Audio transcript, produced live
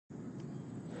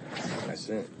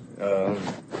100%.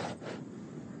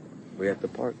 We at the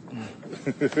park.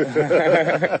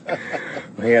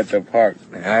 We at the park.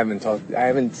 I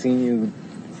haven't seen you,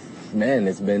 man,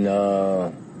 it's been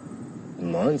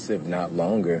months, if not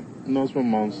longer. No, it's been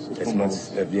months. It's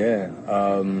months. Yeah.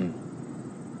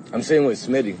 I'm sitting with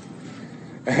Smitty.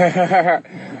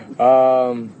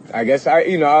 I guess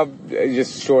I'll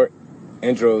just short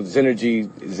intro. Synergy.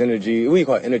 What do you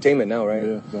call it? Entertainment now, right?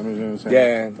 Yeah, Synergy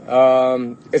Entertainment.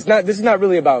 Yeah. This is not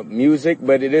really about music,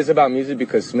 but it is about music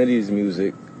because Smitty's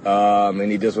music, and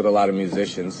he deals with a lot of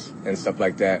musicians and stuff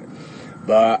like that.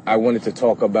 But I wanted to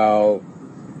talk about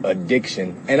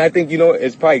addiction, and I think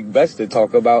it's probably best to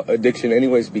talk about addiction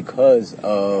anyways because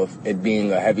of it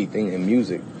being a heavy thing in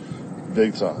music.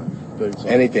 Big time.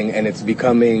 Anything, and it's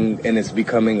becoming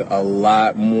a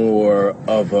lot more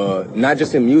of a, not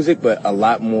just in music, but a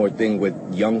lot more thing with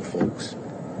young folks,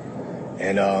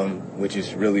 and which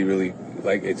is really, really,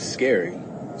 like, it's scary.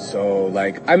 So,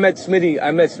 like, I met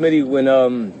Smitty when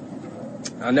I'll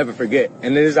never forget,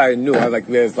 and this I knew, I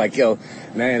was like, yo,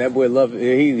 man, that boy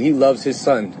he loves his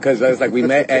son, because I was like, we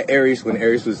met at Aries when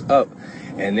Aries was up.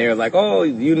 And they're like, oh,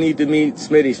 you need to meet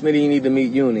Smitty. Smitty, you need to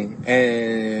meet Uni.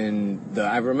 And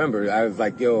I remember, I was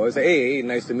like, yo, I was like, hey,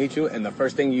 nice to meet you. And the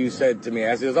first thing you said to me,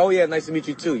 I said, oh, yeah, nice to meet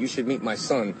you, too. You should meet my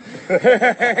son. like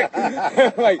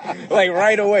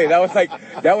right away. That was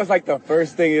like the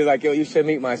first thing. He was like, yo, you should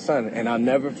meet my son. And I'll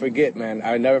never forget, man.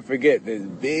 I'll never forget this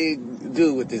big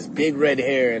dude with this big red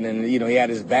hair. And then, he had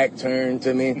his back turned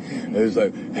to me. It was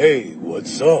like, hey,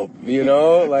 what's up?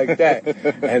 Like that.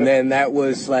 And then that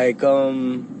was like,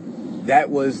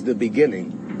 that was the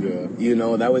beginning. Yeah.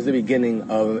 That was the beginning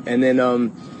of, and then,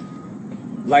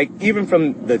 like, even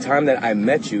from the time that I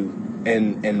met you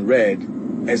and Red,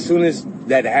 as soon as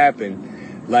that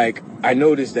happened, like, I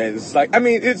noticed that it's like, I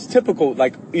mean, it's typical,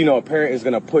 like, a parent is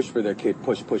going to push for their kid,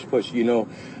 push,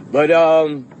 but,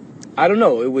 I don't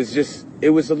know, it was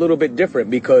a little bit different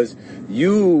because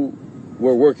you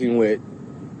were working with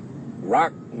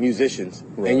rock musicians,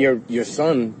 right, and your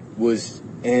son was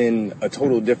in a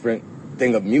total different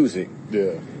thing of music.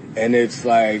 Yeah. And it's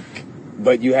like,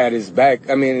 but you had his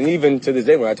back. I mean, and even to this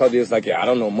day when I told you, it's like, yeah, I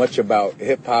don't know much about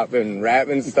hip hop and rap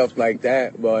and stuff like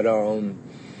that, but yeah.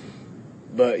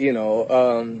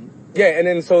 And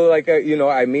then so like, I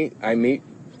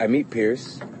meet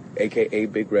Pierce, aka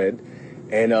Big Red,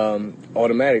 and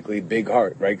automatically Big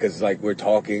Heart, right? Because like we're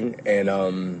talking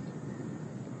and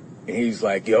he's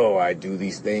like, yo, I do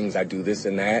these things, I do this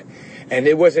and that. And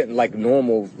it wasn't like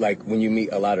normal, like when you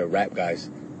meet a lot of rap guys,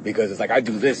 because it's like, I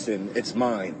do this and it's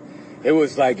mine. It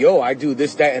was like, yo, I do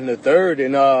this, that, and the third.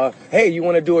 And, hey, you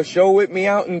want to do a show with me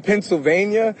out in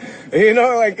Pennsylvania?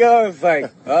 It's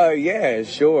like, yeah,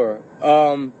 sure.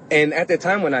 And at the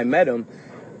time when I met him,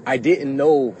 I didn't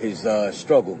know his,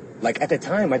 struggle. Like at the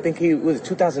time, I think it was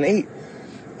 2008. It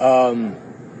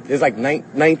was like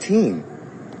 19.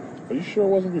 Are you sure it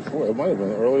wasn't before? It might have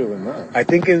been earlier than that. I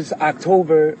think it was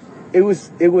October. It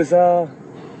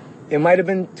might have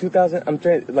been 2000. I'm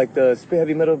trying, like the Spit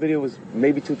Heavy Metal video was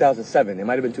maybe 2007. It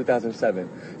might have been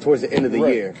 2007, towards the end of the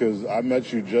year. Because I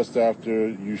met you just after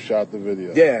you shot the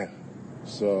video. Yeah.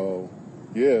 So,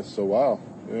 yeah, wow.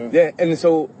 Yeah. Yeah,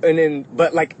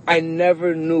 but like, I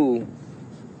never knew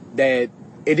that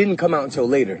it didn't come out until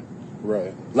later.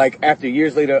 Right. Like after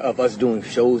years later of us doing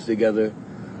shows together,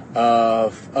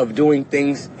 of doing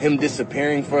things, him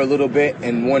disappearing for a little bit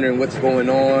and wondering what's going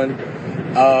on.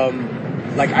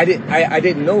 Like I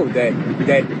didn't know that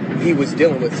he was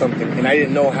dealing with something, and I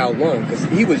didn't know how long, because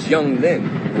he was young then.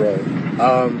 Right.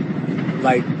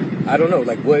 Like I don't know,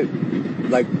 like what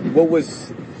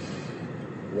was.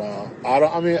 Wow. I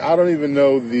don't even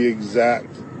know the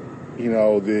exact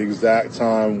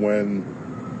time when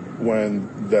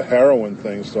the heroin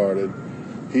thing started.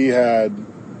 He had,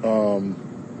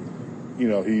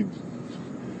 he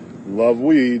loved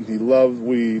weed. He loved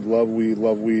weed, loved weed,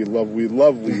 loved weed, loved weed,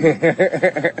 loved weed.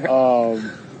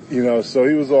 So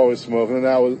he was always smoking, and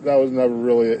that was never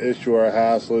really an issue or a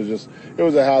hassle. It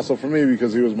was a hassle for me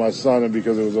because he was my son and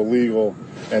because it was illegal,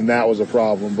 and that was a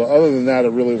problem. But other than that, it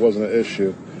really wasn't an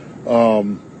issue.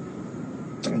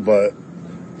 But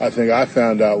I think I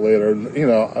found out later,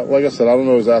 like I said, I don't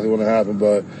know exactly when it happened,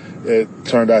 but it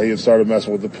turned out he had started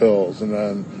messing with the pills,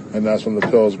 and that's when the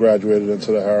pills graduated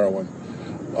into the heroin.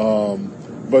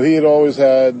 But he had always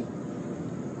had,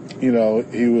 he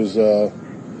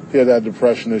had had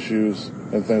depression issues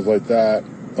and things like that.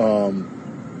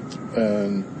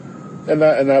 And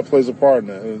that plays a part in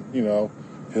it. And,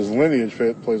 his lineage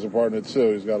plays a part in it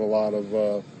too. He's got a lot of,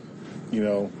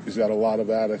 he's got a lot of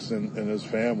addicts in his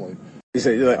family. You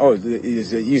said, you're like, oh, you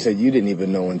said you didn't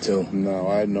even know until. No,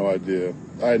 I had no idea.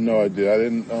 I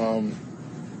didn't,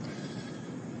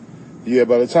 yeah,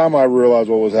 by the time I realized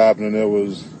what was happening, it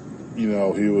was, he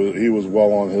was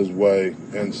well on his way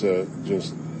into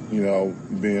just,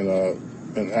 being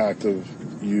an active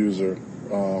user.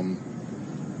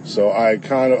 So I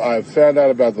found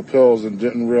out about the pills and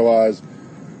didn't realize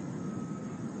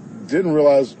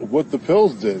what the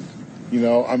pills did. And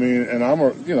I'm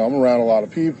around a lot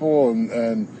of people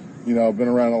and been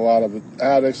around a lot of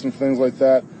addicts and things like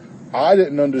that. I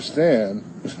didn't understand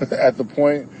at the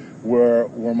point where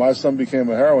my son became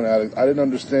a heroin addict. I didn't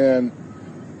understand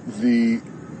the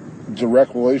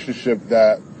direct relationship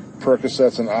that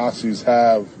Percocets and Oxys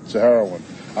have to heroin.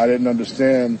 I didn't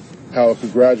understand how it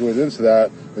could graduate into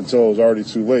that until it was already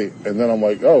too late. And then I'm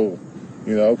like, oh,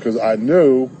 because I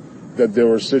knew that there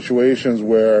were situations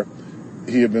where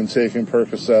he had been taking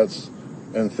Percocets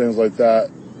and things like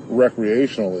that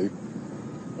recreationally.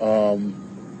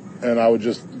 And I would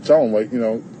just tell him, like,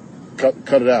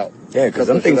 cut it out. Yeah, because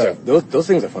those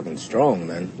things are fucking strong,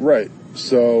 man. Right.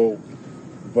 So,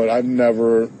 but I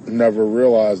never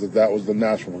realized that was the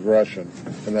natural progression,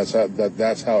 and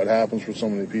that's how it happens for so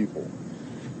many people.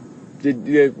 I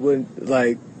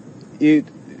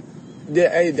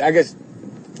guess,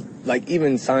 like,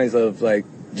 even signs of, like,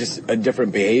 just a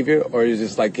different behavior, or is it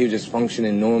just like he was just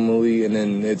functioning normally, and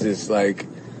then it's just like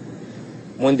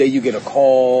one day you get a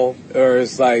call, or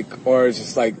it's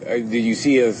just like, do you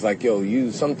see it as like,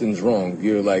 yo, something's wrong?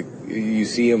 You're like, you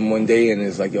see him one day and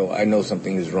it's like, yo, I know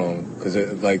something is wrong, because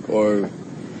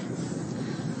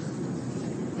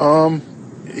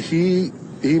he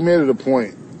made it a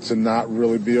point to not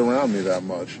really be around me that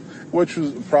much, which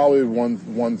was probably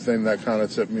one thing that kind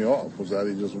of tipped me off, was that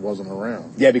he just wasn't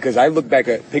around. Yeah, because I look back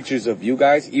at pictures of you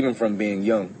guys, even from being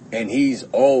young, and he's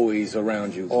always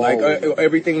around you. Always. Like,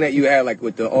 everything that you had, like,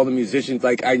 with all the musicians,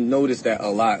 like, I noticed that a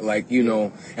lot, like,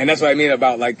 and that's what I mean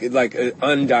about, like an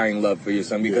undying love for your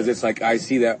son, because it's like, I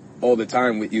see that all the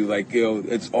time with you, like,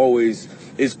 it's always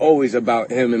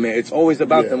about him, and man, it's always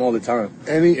about them all the time.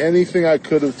 Anything I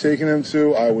could have taken him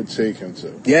to, I would take him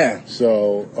to. Yeah.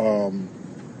 So,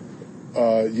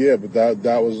 but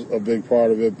that was a big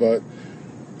part of it. But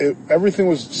everything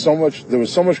was there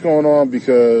was so much going on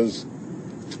because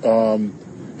him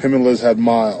and Liz had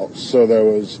Miles. So there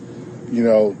was,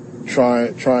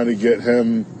 trying to get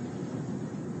him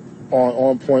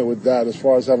on point with that as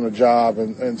far as having a job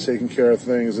and taking care of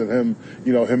things, and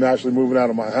him actually moving out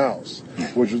of my house,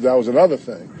 that was another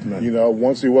thing. Right.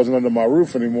 Once he wasn't under my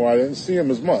roof anymore, I didn't see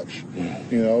him as much.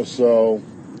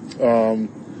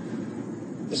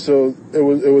 So it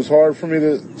was hard for me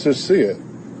to see it.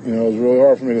 It was really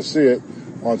hard for me to see it,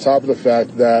 on top of the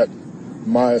fact that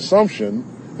my assumption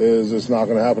is it's not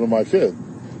going to happen to my kid.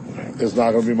 It's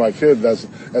not going to be my kid. That's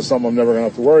something I'm never going to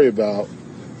have to worry about,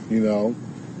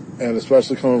 And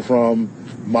especially coming from,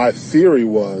 my theory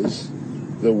was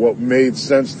that what made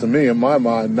sense to me in my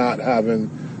mind, not having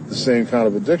the same kind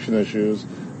of addiction issues,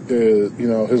 is,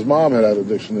 his mom had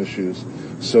addiction issues.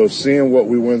 So seeing what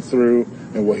we went through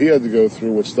and what he had to go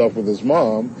through with stuff with his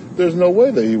mom, there's no way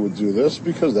that he would do this,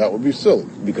 because that would be silly.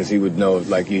 Because he would know,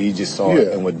 like, he just saw it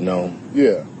and would know.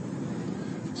 Yeah.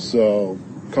 So,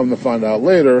 come to find out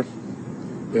later,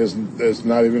 it's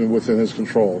not even within his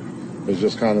control. It's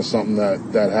just kind of something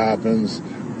that happens.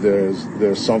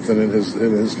 There's something in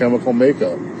his chemical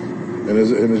makeup, in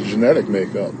his genetic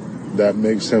makeup, that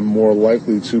makes him more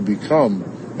likely to become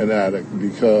an addict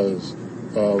because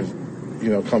of,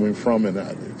 coming from an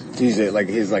addict. Is it like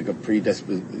he's like a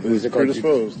predisposed?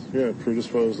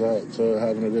 Predisposed to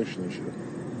have an addiction issue.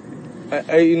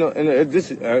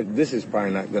 This is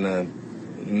probably not gonna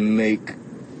make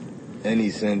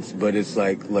any sense, but it's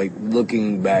like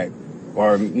looking back,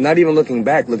 or not even looking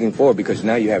back, looking forward, because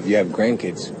now you have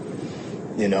grandkids,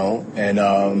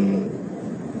 and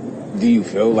do you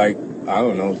feel like, I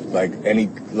don't know,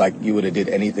 like you would have did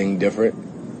anything different,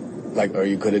 or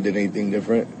you could have did anything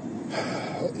different?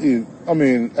 I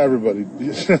mean, everybody,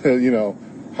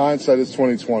 hindsight is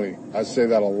 20/20. I say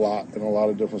that a lot in a lot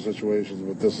of different situations,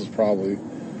 but this is probably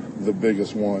the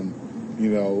biggest one.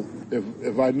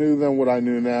 If I knew then what I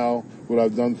knew now, would I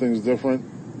have done things different?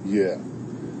 Yeah.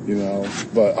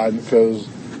 But because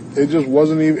it just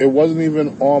wasn't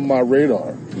even on my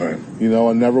radar. Right.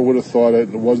 I never would have thought it.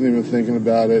 I wasn't even thinking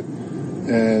about it,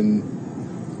 and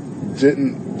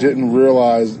didn't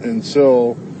realize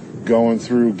until going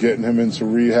through getting him into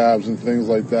rehabs and things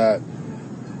like that.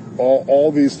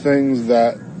 All these things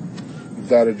that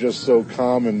are just so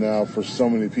common now for so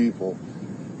many people.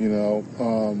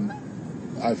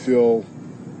 I feel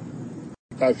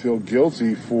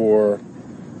guilty for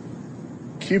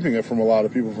keeping it from a lot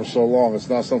of people for so long. It's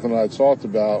not something that I talked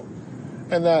about,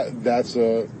 and that's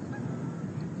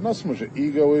not so much an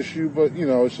ego issue, but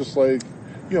it's just like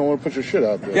you don't want to put your shit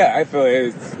out there. Yeah, I feel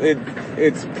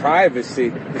it's privacy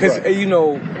because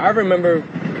I remember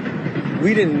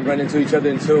we didn't run into each other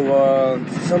until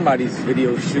somebody's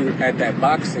video shoot at that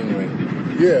boxing ring.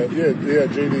 Yeah,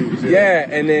 JD's. Yeah,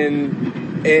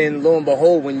 and lo and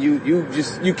behold, when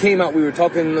you came out, we were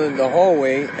talking in the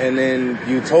hallway, and then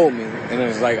you told me, and I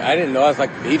was like, I didn't know. I was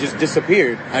like, he just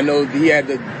disappeared. I know he had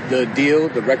the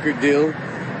record deal,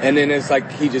 and then it's like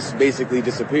he just basically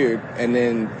disappeared. And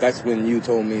then that's when you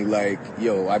told me, like,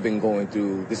 yo, I've been going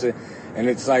through this, and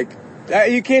it's like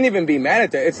you can't even be mad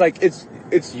at that. It's like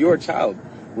it's your child,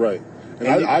 right?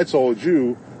 And I told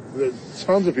you. There's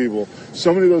tons of people.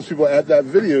 So many of those people at that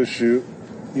video shoot,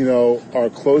 are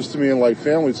close to me and like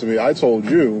family to me. I told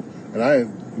you, and I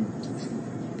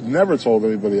never told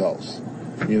anybody else,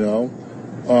 and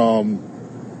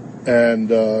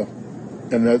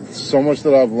that's so much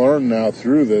that I've learned now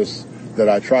through this that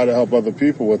I try to help other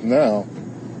people with now.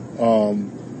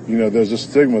 There's a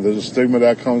stigma. There's a stigma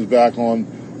that comes back on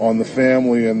the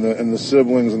family and the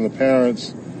siblings and the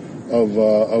parents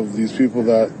of these people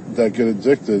that get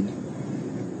addicted,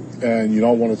 and you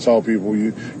don't want to tell people.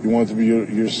 You want it to be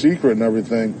your secret and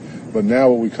everything. But now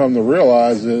what we come to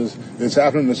realize is it's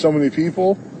happening to so many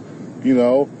people.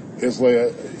 It's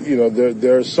like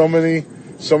there are so many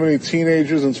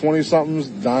teenagers and 20-somethings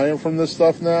dying from this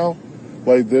stuff now.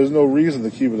 Like there's no reason to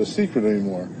keep it a secret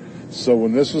anymore. So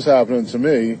when this was happening to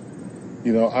me,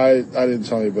 I didn't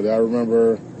tell anybody. I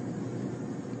remember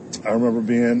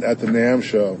being at the NAMM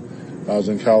show. I was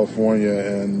in California,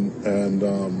 and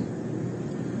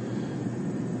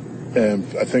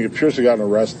I think Pierce had gotten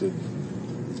arrested,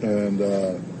 and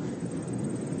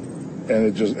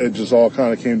it just all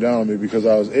kind of came down on me because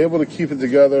I was able to keep it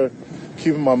together,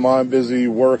 keeping my mind busy,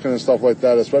 working and stuff like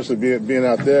that. Especially being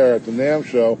out there at the NAMM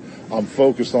show, I'm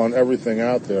focused on everything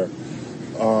out there.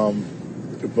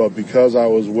 But because I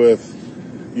was with,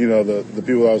 the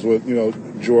people I was with,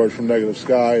 George from Negative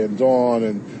Sky and Dawn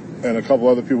and a couple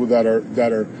other people that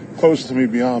are close to me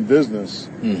beyond business.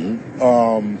 Mm-hmm.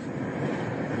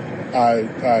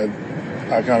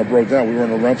 I kind of broke down. We were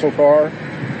in a rental car,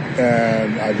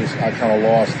 and I kind of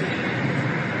lost it.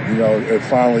 It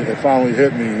finally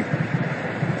hit me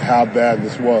how bad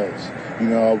this was.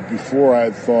 Before I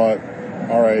had thought,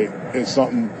 all right, it's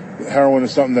something. Heroin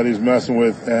is something that he's messing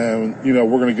with, and we're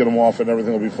going to get him off, and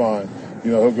everything will be fine.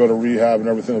 He'll go to rehab, and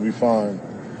everything will be fine.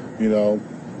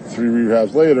 3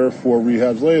 rehabs later, 4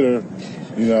 rehabs later,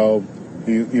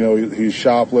 he's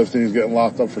shoplifting. He's getting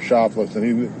locked up for shoplifting.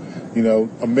 He,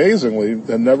 amazingly,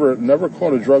 had never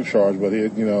caught a drug charge, but he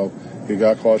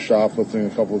got caught shoplifting a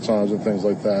couple of times and things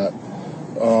like that.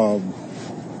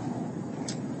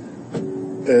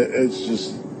 It's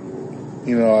just,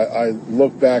 I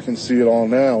look back and see it all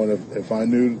now, and if I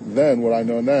knew then what I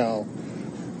know now,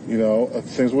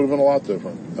 things would have been a lot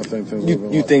different. I think things would have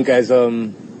been. You think as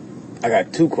I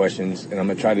got 2 questions, and I'm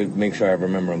going to try to make sure I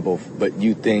remember them both. But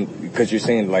you think, because you're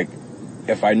saying, like,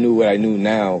 if I knew what I knew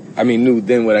now, knew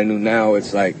then what I knew now,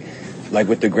 it's like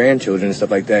with the grandchildren and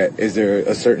stuff like that, is there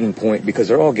a certain point, because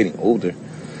they're all getting older,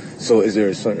 so is there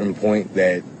a certain point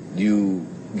that you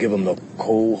give them the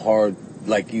cold, hard,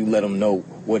 like you let them know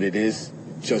what it is,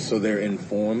 just so they're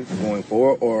informed going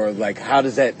forward? Or, like, how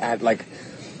does that add, like,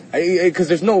 because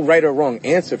there's no right or wrong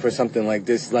answer for something like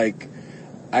this, like,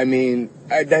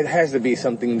 that has to be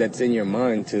something that's in your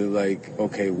mind to, like,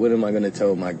 okay, what am I going to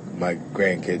tell my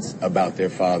grandkids about their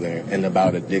father and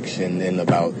about addiction and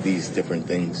about these different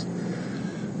things?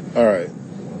 All right.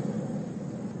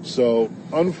 So,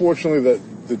 unfortunately,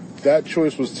 that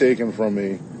choice was taken from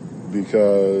me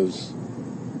because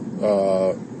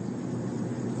the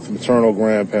maternal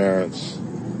grandparents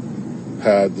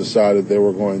had decided they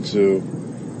were going to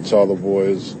tell the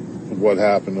boys what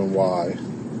happened and why.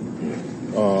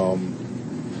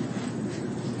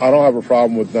 I don't have a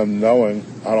problem with them knowing.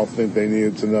 I don't think they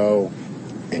needed to know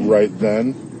right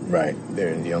then. Right,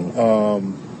 they're young.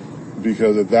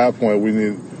 Because at that point,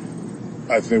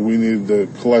 I think we needed to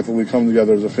collectively come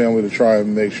together as a family to try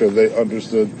and make sure they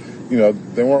understood.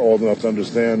 They weren't old enough to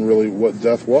understand really what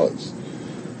death was.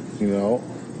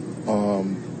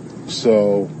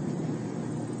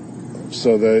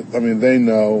 So they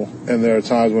know, and there are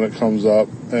times when it comes up,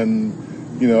 and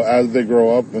as they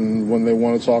grow up and when they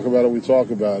want to talk about it, we talk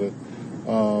about it.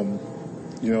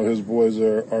 His boys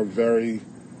are very,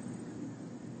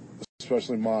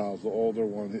 especially Miles, the older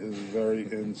one, is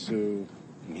very into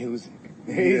music.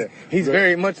 He's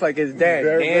very much like his dad.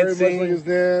 Very much like his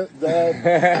dad.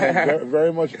 And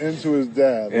very much into his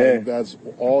dad. Like, that's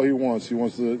all he wants. He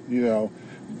wants to,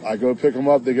 I go pick him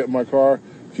up. They get in my car.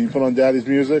 Can you put on Daddy's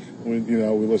music? We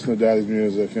listen to Daddy's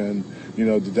music. And,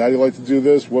 did Daddy like to do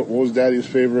this? What was Daddy's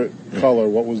favorite color?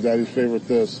 What was Daddy's favorite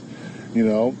this?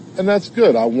 And that's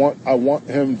good. I want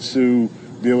him to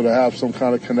be able to have some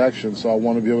kind of connection. So I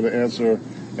want to be able to answer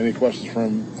any questions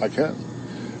from him I can.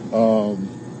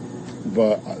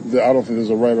 But I don't think there's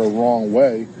a right or wrong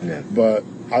way. Yeah. But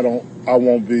I'm not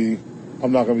going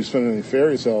to be spending any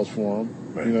fairy tales for him.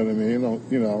 Right. You know what I mean?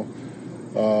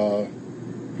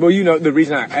 Well, the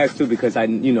reason I asked too, because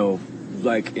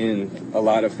like in a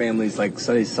lot of families, like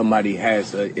say somebody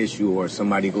has an issue or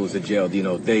somebody goes to jail,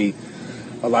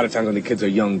 a lot of times when the kids are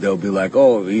young, they'll be like,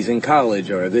 oh, he's in college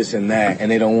or this and that,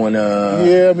 and they don't want to...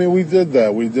 Yeah, I mean, we did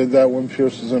that. We did that when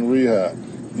Pierce was in rehab.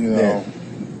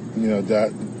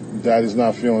 Daddy's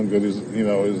not feeling good. He's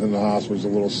in the hospital. He's a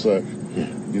little sick.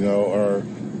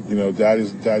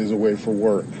 Daddy's away for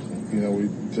work. We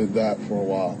did that for a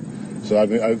while. So I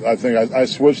think I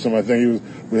switched him. I think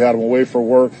we had him away for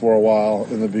work for a while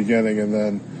in the beginning, and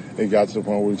then it got to the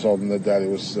point where we told him that Daddy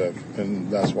was sick,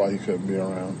 and that's why he couldn't be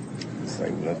around. It's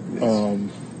like and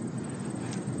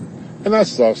that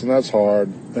sucks, and that's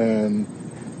hard, and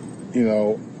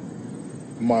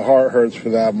my heart hurts for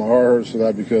that. My heart hurts for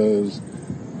that because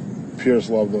Pierce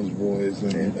loved those boys,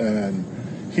 and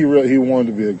he wanted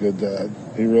to be a good dad.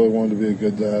 He really wanted to be a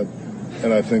good dad,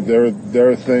 and I think there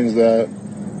are things that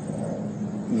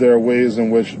there are ways in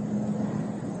which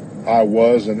I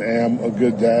was and am a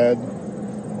good dad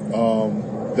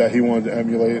that he wanted to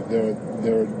emulate. There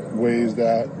are ways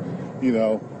that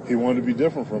he wanted to be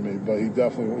different from me, but he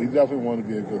definitely wanted to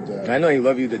be a good dad. I know he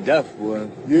loved you to death, boy.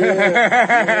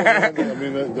 Yeah. I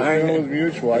mean, the feeling was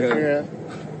mutual. I can't.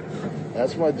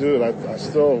 That's my dude. I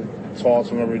still talk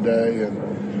to him every day,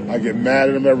 and I get mad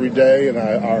at him every day, and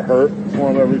I hurt for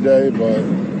him every day. But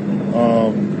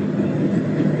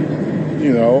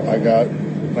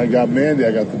I got Mandy.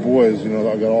 I got the boys. I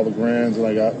got all the grands, and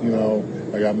I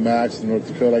got Max in North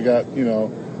Dakota.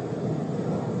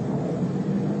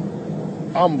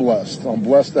 I'm blessed. I'm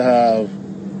blessed to have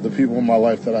the people in my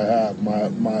life that I have.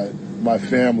 My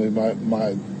family,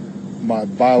 my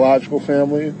biological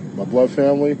family, my blood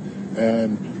family,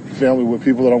 and family with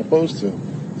people that I'm close to.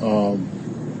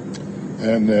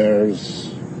 And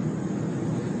there's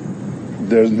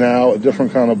now a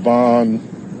different kind of bond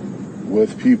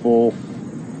with people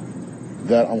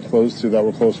that I'm close to, that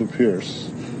were close with Pierce.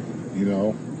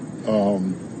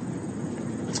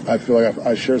 I feel like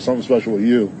I share something special with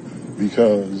you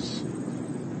because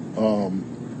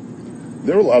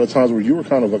there were a lot of times where you were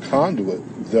kind of a conduit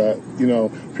that,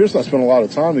 Pierce and I spent a lot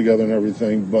of time together and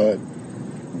everything, but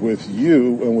with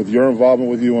you and with your involvement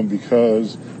with you, and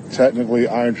because technically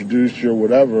I introduced you or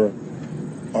whatever,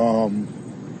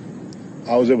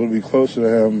 I was able to be closer to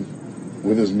him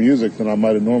with his music than I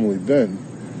might have normally been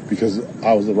because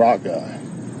I was the rock guy.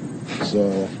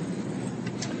 So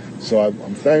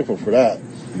I'm thankful for that,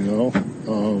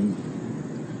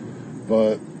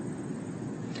 but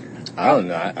I don't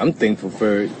know. I'm thankful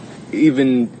for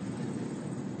even,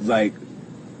 like,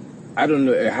 I don't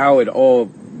know how it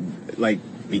all, like,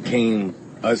 became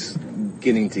us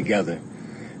getting together.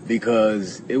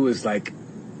 Because it was like,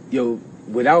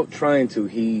 without trying to,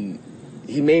 he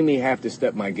made me have to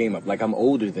step my game up. Like, I'm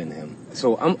older than him.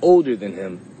 So I'm older than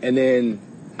him. And then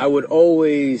I would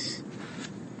always...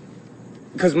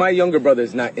 Because my younger brother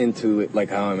is not into it like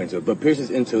how I'm into it, but Pierce is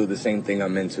into the same thing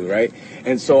I'm into, right?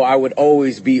 And so I would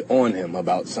always be on him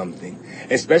about something.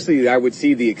 Especially I would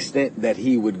see the extent that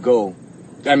he would go.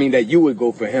 I mean, that you would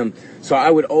go for him. So I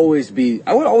would always be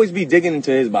digging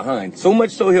into his behind. So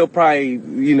much so he'll probably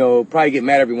get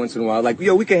mad every once in a while. Like,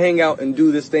 we can hang out and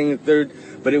do this thing third.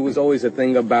 But it was always a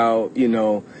thing about,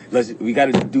 we got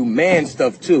to do man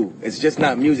stuff too. It's just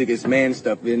not music, it's man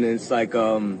stuff. And it's like,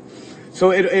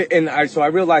 So I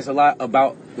realized a lot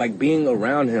about, like, being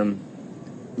around him,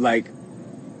 like,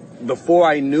 before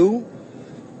I knew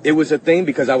it was a thing,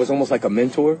 because I was almost like a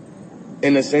mentor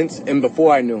in a sense, and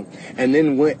before I knew. And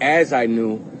then as I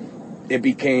knew, it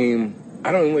became,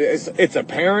 I don't know, it's a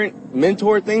parent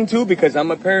mentor thing too, because I'm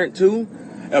a parent too.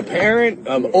 A parent,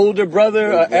 older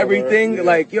brother, everything. Yeah.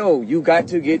 Like, you got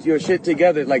to get your shit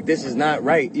together. Like, this is not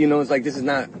right. It's like, this is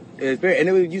not... And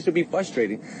it used to be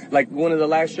frustrating. Like, one of the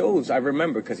last shows I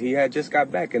remember, because he had just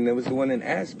got back, and there was the one in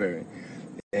Asbury.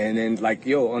 And then, like,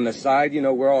 on the side,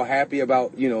 we're all happy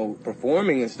about,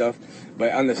 performing and stuff.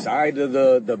 But on the side of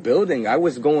the building, I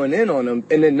was going in on him.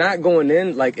 And then not going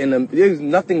in, like, there's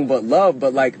nothing but love.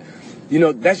 But, like, You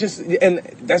know, that's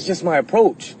just my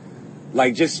approach.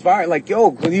 Like, just fire, like,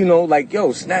 yo, you know, like,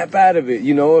 yo, snap out of it.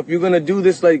 You know, if you're going to do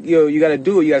this, like, yo, you got to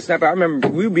do it. You got to snap out. I remember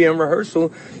we'd be in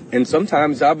rehearsal, and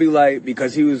sometimes I'll be like,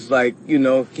 because he was like, you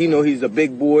know, he's a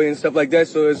big boy and stuff like that.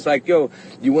 So it's like, yo,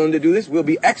 you want him to do this? We'll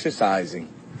be exercising,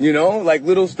 you know, like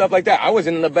little stuff like that. I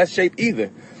wasn't in the best shape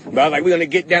either. But I was like, we're going to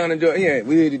get down and do it. Yeah,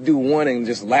 we need to do one and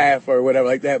just laugh or whatever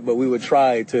like that. But we would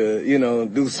try to, you know,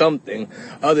 do something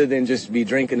other than just be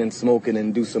drinking and smoking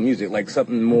and do some music, like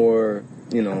something more,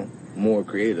 you know, more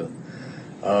creative.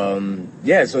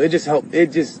 Yeah, so it just helped.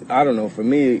 It just, I don't know, for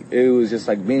me, it was just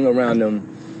like being around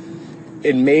them.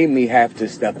 It made me have to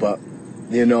step up,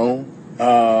 you know.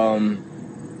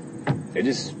 It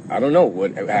just, I don't know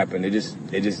what happened. It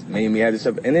just made me have to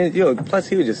step up. And then, you know, plus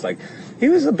he was just like, he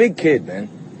was a big kid, man.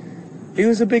 He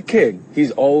was a big kid.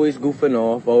 He's always goofing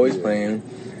off, always playing.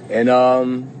 And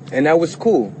that was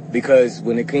cool because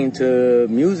when it came to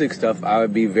music stuff, I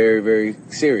would be very, very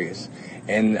serious.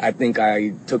 And I think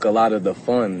I took a lot of the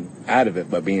fun out of it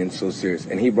by being so serious.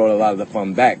 And he brought a lot of the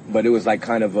fun back. But it was like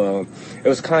kind of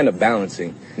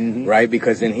balancing, right?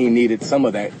 Because then he needed some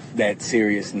of that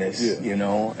seriousness, you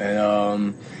know?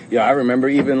 And, yeah, I remember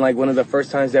even like one of the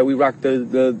first times that we rocked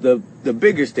the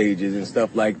bigger stages and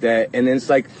stuff like that. And then it's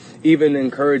like even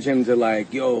encourage him to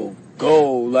like, yo,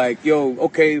 go, like, yo,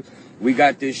 okay, we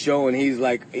got this show, and he's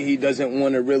like, he doesn't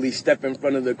want to really step in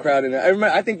front of the crowd. And I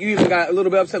remember, I think you even got a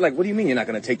little bit upset, like, what do you mean you're not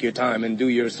going to take your time and do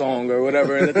your song or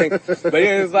whatever and the thing. But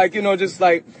yeah, it's like, you know, just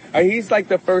like, he's like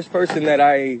the first person that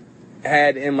I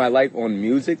had in my life on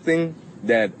music thing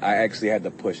that I actually had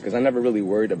to push, because I never really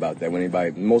worried about that when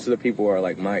anybody, most of the people are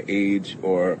like my age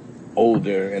or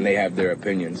older and they have their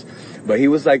opinions. But he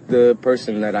was like the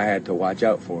person that I had to watch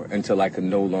out for until I could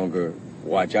no longer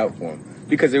watch out for him.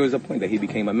 Because there was a point that he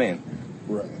became a man.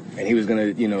 Right. And he was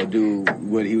going to, you know, do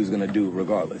what he was going to do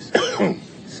regardless.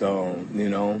 So, you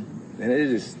know, and it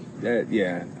just,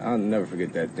 yeah, I'll never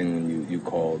forget that thing when you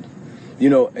called. You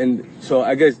know, and so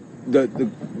I guess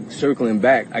the circling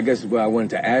back, I guess what I wanted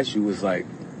to ask you was like,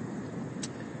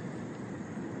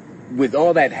 with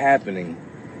all that happening,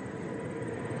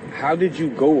 how did you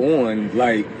go on,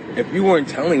 like, if you weren't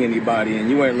telling anybody and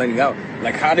you weren't letting out,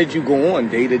 like, how did you go on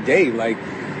day to day? Like,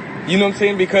 you know what I'm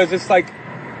saying? Because it's like,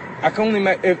 I can only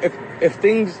imagine, if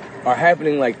things are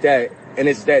happening like that and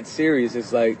it's that serious,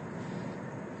 it's like,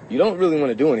 you don't really want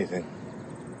to do anything.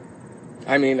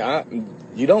 I mean,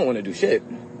 you don't want to do shit.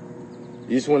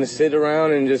 You just want to sit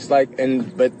around and just like,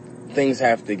 but things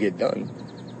have to get done.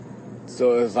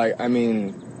 So it's like, I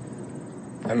mean,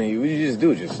 what do you just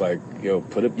do? Just like, yo,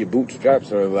 put up your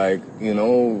bootstraps or like, you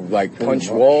know, like punch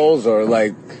walls or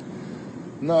like.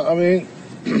 No, I mean,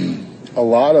 a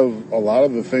lot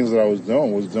of the things that I was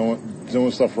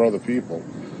doing stuff for other people.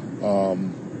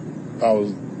 I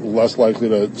was less likely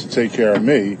to take care of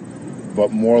me,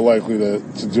 but more likely to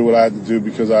do what I had to do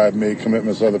because I had made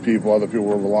commitments to other people. Other people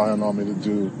were relying on me to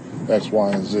do X,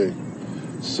 Y, and Z.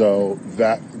 So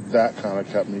that kind of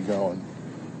kept me going.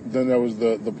 Then there was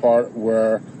the part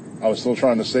where I was still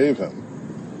trying to save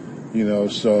him. You know,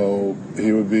 so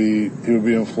he would be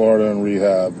in Florida in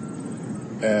rehab,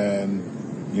 and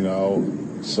you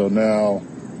know, so now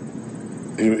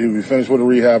he would be finished with a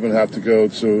rehab and have to go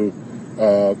to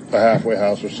a halfway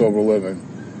house for sober living.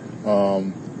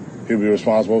 He'd be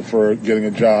responsible for getting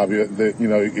a job. You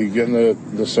know, he'd get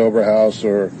in the sober house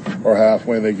or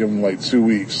halfway, and they give him like 2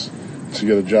 weeks to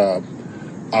get a job.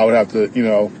 I would have to, you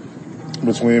know,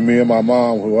 between me and my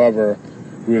mom, whoever,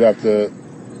 we would have to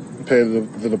pay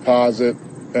the deposit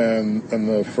and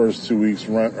the first 2 weeks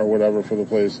rent or whatever for the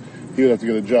place. He would have to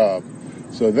get a job.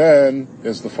 So then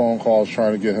it's the phone calls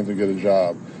trying to get him to get a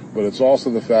job. But it's also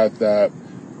the fact that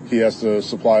he has to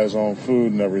supply his own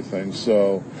food and everything.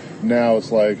 So now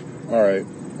it's like, all right,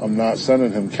 I'm not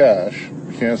sending him cash.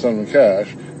 We can't send him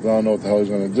cash because I don't know what the hell he's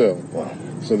going to do. Wow.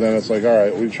 So then it's like, all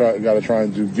right, we got to try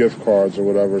and do gift cards or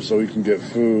whatever so he can get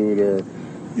food or,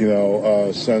 you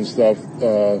know, send stuff,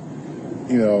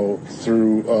 you know,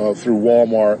 through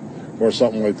Walmart or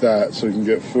something like that, so he can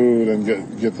get food and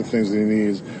get the things that he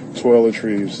needs,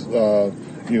 toiletries,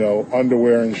 you know,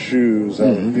 underwear and shoes,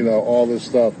 you know, all this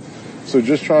stuff. So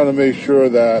just trying to make sure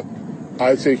that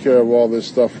I take care of all this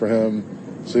stuff for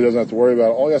him so he doesn't have to worry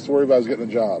about it. All he has to worry about is getting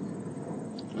a job,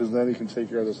 because then he can take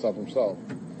care of this stuff himself,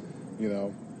 you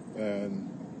know, and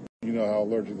you know how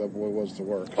allergic that boy was to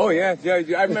work. Oh, yeah.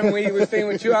 I remember when he was staying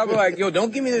with you, I was like, yo,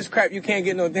 don't give me this crap. You can't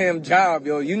get no damn job,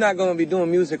 yo. You're not going to be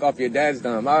doing music off your dad's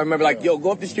dime. I remember like, yo,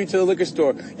 go up the street to the liquor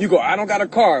store. You go, I don't got a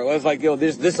car. I was like, yo,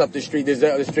 there's this up the street, there's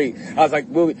that up the street. I was like,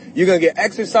 well, you're going to get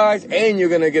exercise and you're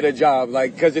going to get a job,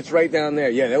 like, because it's right down there.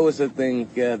 Yeah, that was a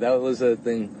thing. Yeah, that was a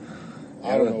thing.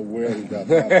 I don't know where he got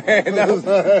that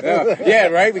from. Yeah,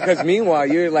 right? Because meanwhile,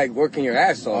 you're like working your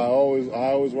ass off.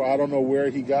 I don't know where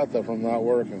he got that from not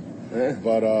working.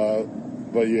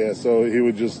 But yeah, so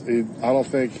I don't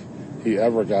think he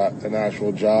ever got an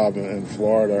actual job in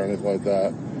Florida or anything like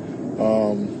that.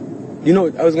 You know,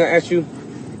 I was going to ask you,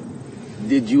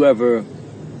 did you ever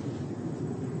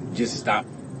just stop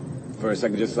for a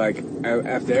second, just like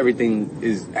after everything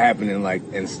is happening, like,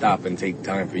 and stop and take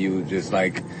time for you, just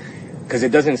like, because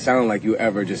it doesn't sound like you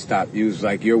ever just stopped. You was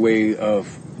like, your way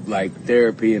of like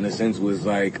therapy in a sense was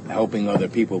like helping other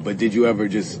people, but did you ever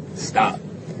just stop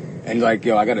and like,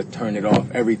 yo, I got to turn it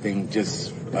off, everything,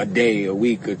 just a day, a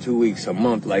week, or 2 weeks, a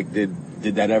month? Like, did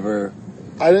that ever?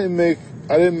 I didn't make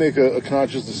a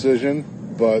conscious decision,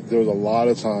 but there was a lot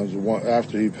of times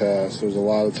after he passed, there was a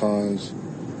lot of times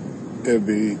it'd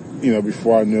be,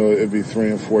 before I knew it, it'd be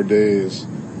 3 and 4 days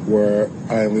where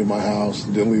I didn't leave my house,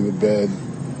 didn't leave the bed.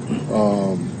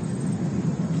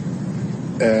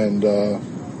 And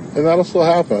that'll still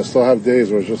happen. I still have days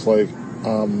where it's just like,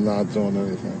 I'm not doing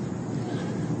anything.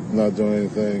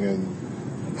 And,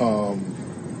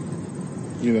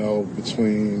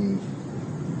 between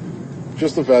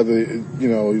just the fact that,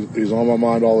 he's on my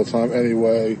mind all the time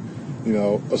anyway,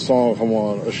 a song will come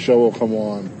on, a show will come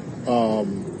on,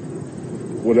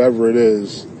 whatever it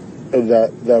is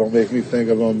that'll make me think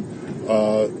of him.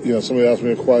 Somebody asked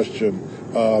me a question,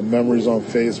 memories on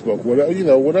Facebook,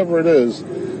 whatever it is,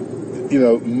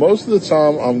 most of the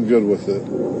time I'm good with it.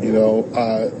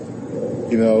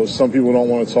 Some people don't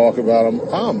want to talk about them.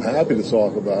 I'm happy to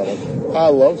talk about them. I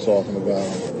love talking about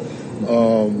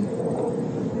them.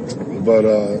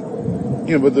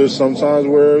 But there's some times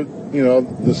where,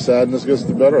 the sadness gets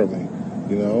the better of me,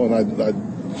 and I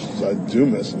do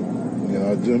miss him.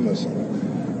 I do miss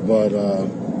him. But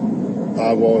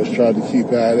I've always tried to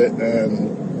keep at it,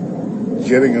 and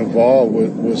getting involved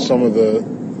with some of the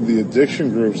addiction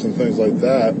groups and things like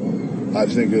that, I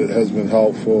think it has been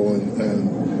helpful. And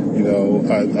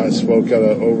I spoke at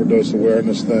an overdose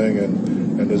awareness thing,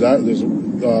 and there's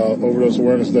overdose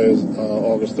awareness day is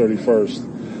August 31st.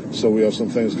 So we have some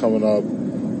things coming up.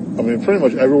 I mean, pretty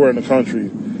much everywhere in the country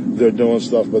they're doing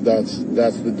stuff, but that's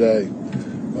the day.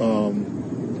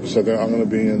 So I'm going to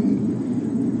be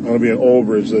in Old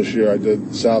Bridge this year. I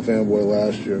did South Amboy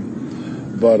last year,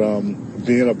 but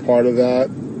being a part of that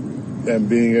and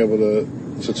being able to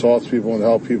talk to people and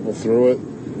help people through it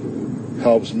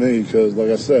helps me, because, like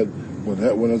I said,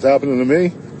 when it's happening to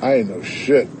me, I ain't know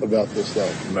shit about this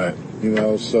stuff. Right.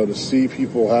 So to see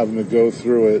people having to go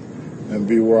through it and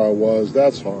be where I was,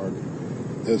 that's hard.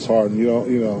 It's hard. And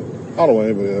I don't want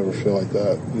anybody to ever feel like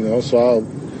that. So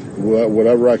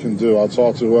whatever I can do, I'll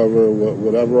talk to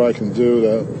whatever I can do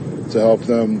to help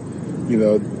them,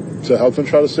 to help them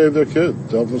try to save their kid,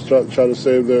 to help them try to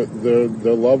save their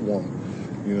loved one.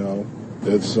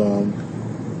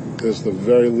 It's the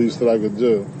very least that I could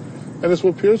do. And it's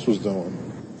what Pierce was doing.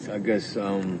 So I guess,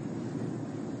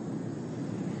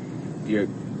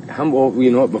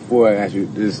 before I ask you,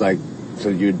 it's like, so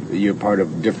you're part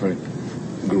of different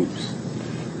groups?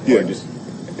 Yeah.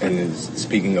 And it's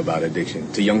speaking about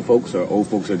addiction to young folks or old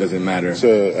folks, or does it matter?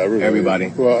 To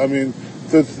everybody. Well, I mean,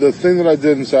 the thing that I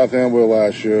did in South Amboy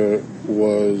last year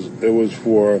was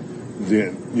for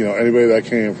anybody that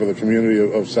came, for the community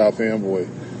of South Amboy.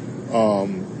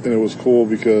 And it was cool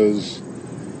because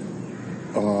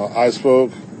I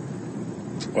spoke,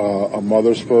 a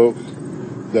mother spoke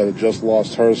that had just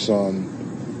lost her son.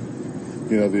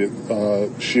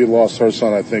 She had lost her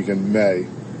son, I think, in May.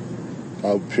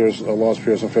 I lost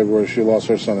Pierce in February. She lost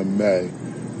her son in May.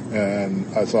 And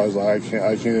I was like,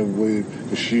 I can't even believe,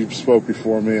 because she spoke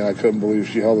before me, and I couldn't believe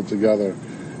she held it together.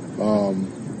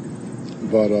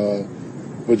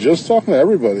 But just talking to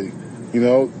everybody,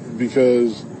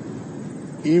 because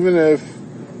even if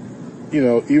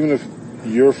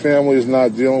your family is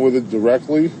not dealing with it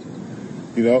directly,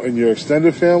 in your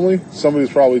extended family, somebody's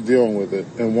probably dealing with it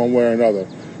in one way or another.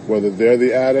 Whether they're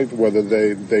the addict, whether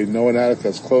they know an addict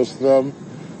that's close to them,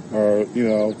 or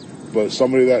but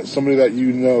somebody that somebody that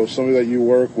you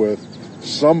work with,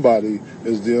 somebody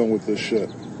is dealing with this shit.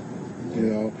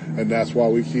 And that's why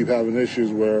we keep having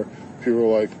issues where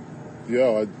people are like,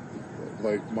 "Yo,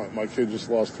 my kid just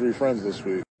lost 3 friends this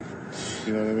week."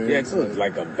 You know what I mean? Yeah, it's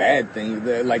like a bad thing.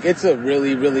 Like, it's a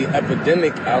really, really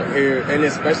epidemic out here, and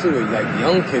especially with like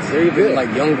young kids. They're even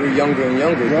like younger and younger.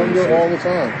 Younger all the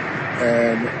time.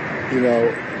 And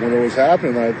when it was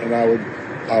happening, I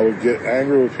would get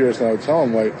angry with Pierce, and I would tell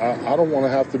him, like, I don't want to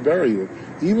have to bury you.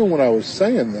 Even when I was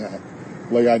saying that,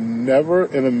 like, I never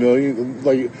in a million,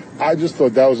 like, I just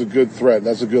thought that was a good threat.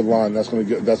 That's a good line. That's gonna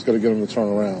get him to turn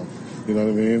around. You know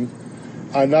what I mean?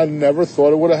 And I never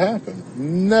thought it would have happened.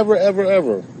 Never, ever,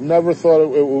 ever. Never thought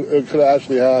it could have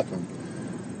actually happened.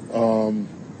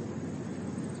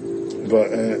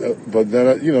 But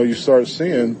then, you start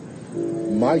seeing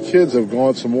my kids have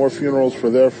gone to more funerals for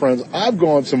their friends. I've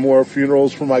gone to more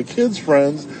funerals for my kids'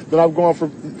 friends than I've gone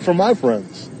for my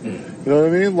friends. You know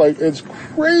what I mean? Like, it's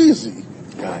crazy.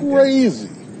 Crazy.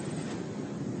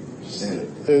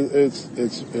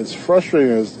 It's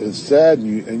frustrating. It's sad,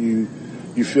 and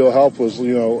you feel helpless.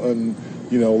 And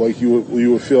like you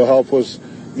would feel helpless,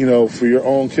 for your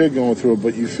own kid going through it.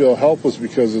 But you feel helpless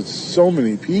because it's so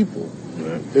many people.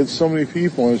 Right. It's so many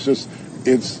people, and it's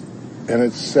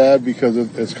sad because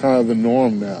it's kind of the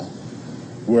norm now.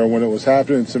 Where when it was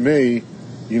happening to me,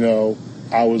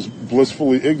 I was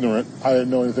blissfully ignorant. I didn't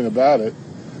know anything about it.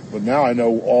 But now I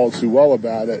know all too well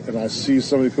about it, and I see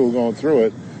so many people going through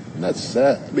it, and that's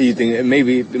sad. But you think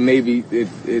maybe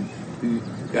it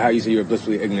how you say you're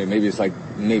blissfully ignorant, maybe it's like,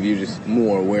 maybe you're just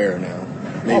more aware now.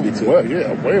 Maybe too. Way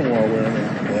more aware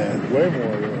now. Yeah. Way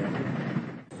more aware.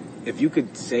 If you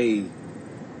could say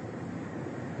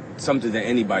something to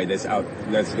anybody that's out,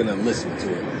 that's going to listen to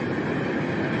it,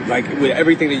 like with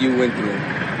everything that you went through,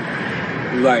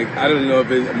 like, I don't know if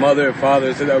it's mother,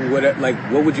 father,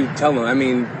 what would you tell them? I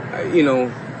mean,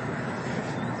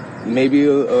 maybe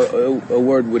a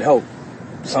word would help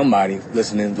somebody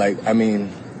listening. Like, I mean,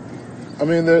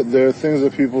 there are things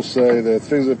that people say. There are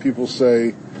things that people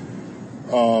say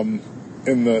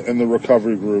in the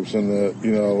recovery groups and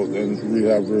in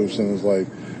rehab groups, and it's like,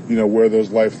 where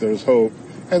there's life, there's hope.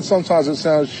 And sometimes it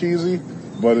sounds cheesy,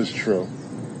 but it's true.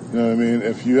 You know what I mean?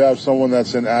 If you have someone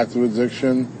that's in active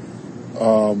addiction,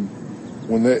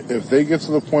 if they get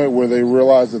to the point where they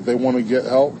realize that they want to get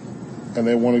help and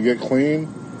they want to get clean,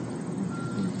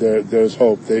 there's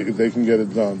hope. They can get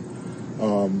it done.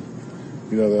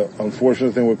 The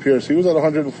unfortunate thing with Pierce, he was at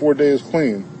 104 days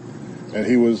clean, and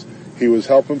he was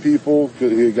helping people.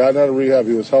 He had gotten out of rehab.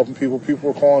 He was helping people.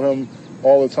 People were calling him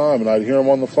all the time, and I'd hear him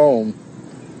on the phone.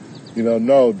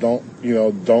 No, don't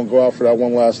go out for that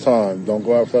one last time. Don't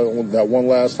go out for that one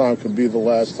last time. Could be the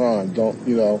last time. Don't.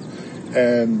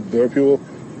 And there were people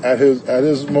at his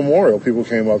memorial. People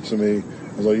came up to me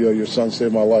and was like, your son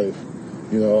saved my life.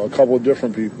 A couple of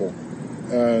different people.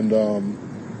 And,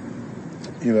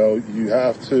 you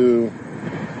have to,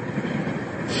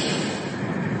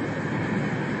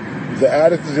 the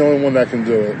addict is the only one that can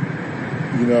do it.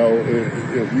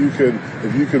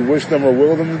 If you could wish them or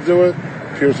will them to do it,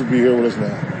 Pierce would be here with us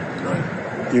now.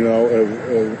 Right.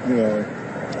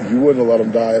 You wouldn't have let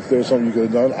him die. If there was something you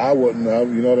could have done, I wouldn't have,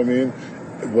 you know what I mean?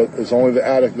 But it's only the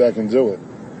addict that can do it.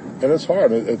 And it's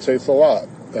hard. It takes a lot.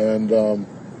 And,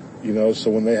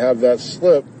 so when they have that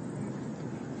slip,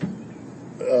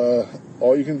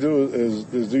 all you can do is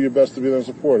do your best to be there and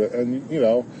support it. And,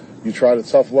 you try the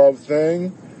tough love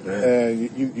thing, and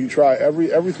you try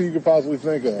everything you could possibly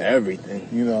think of. Everything.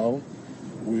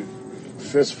 We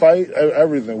fist fight,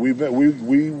 everything. We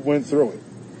went through it,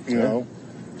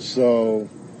 So.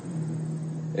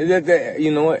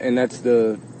 You know what? And that's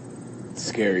the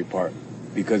scary part,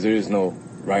 because there is no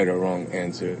right or wrong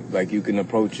answer. Like, you can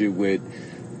approach it with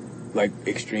like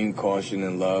extreme caution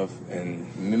and love,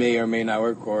 and may or may not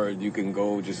work, or you can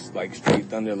go just like straight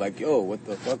thunder, like, yo, what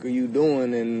the fuck are you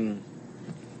doing? And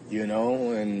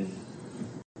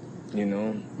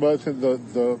But I think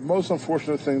the most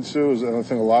unfortunate thing too is, and I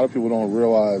think a lot of people don't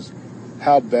realize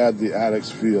how bad the addicts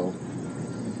feel.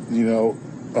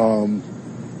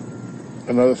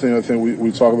 Another thing I think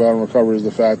we talk about in recovery is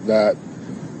the fact that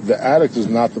the addict is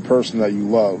not the person that you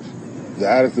love. The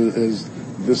addict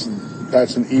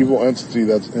that's an evil entity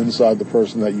that's inside the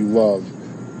person that you love,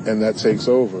 and that takes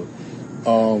over.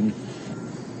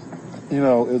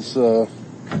 It's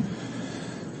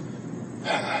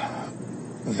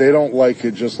they don't like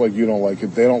it just like you don't like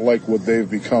it. They don't like what they've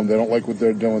become. They don't like what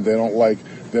they're doing. They don't like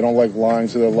lying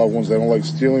to their loved ones. They don't like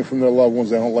stealing from their loved ones.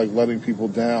 They don't like letting people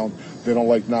down. They don't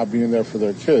like not being there for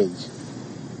their kids.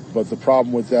 But the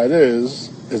problem with that is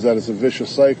that it's a vicious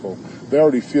cycle. They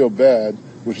already feel bad,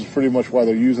 which is pretty much why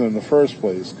they're using it in the first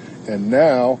place. And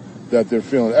now that they're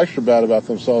feeling extra bad about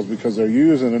themselves because they're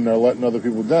using and they're letting other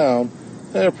people down,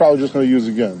 they're probably just going to use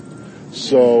again.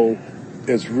 So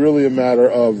it's really a matter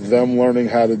of them learning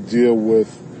how to deal with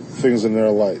things in their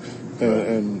life.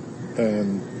 And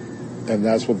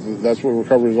that's what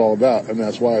recovery is all about. And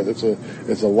that's why it's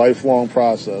a lifelong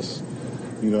process.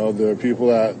 There are people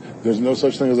there's no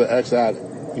such thing as an ex-addict.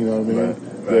 You know what I mean?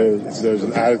 Right. There's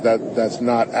an addict that's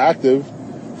not active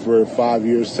for 5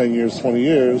 years, 10 years, 20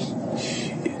 years.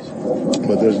 Jeez.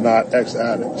 But there's not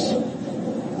ex-addicts.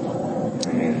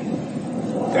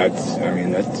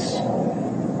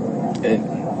 And,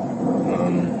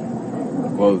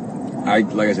 well,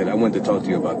 like I said, I wanted to talk to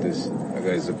you about this. Like,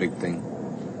 it's a big thing.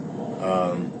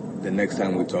 The next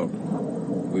time we talk,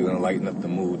 we're gonna lighten up the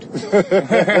mood.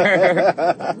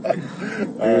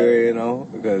 You know,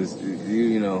 because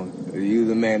you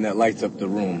the man that lights up the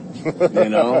room. You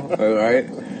know, all right.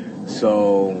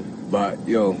 So, but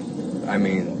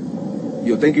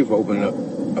thank you for opening up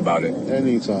about it.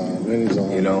 Anytime.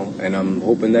 You know, and I'm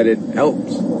hoping that it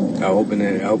helps. I'm hoping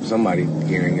that it helps somebody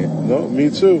hearing it. No, me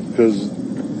too, because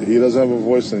he doesn't have a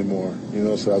voice anymore. You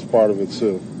know, so that's part of it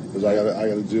too. Because I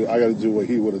gotta do what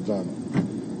he would have done.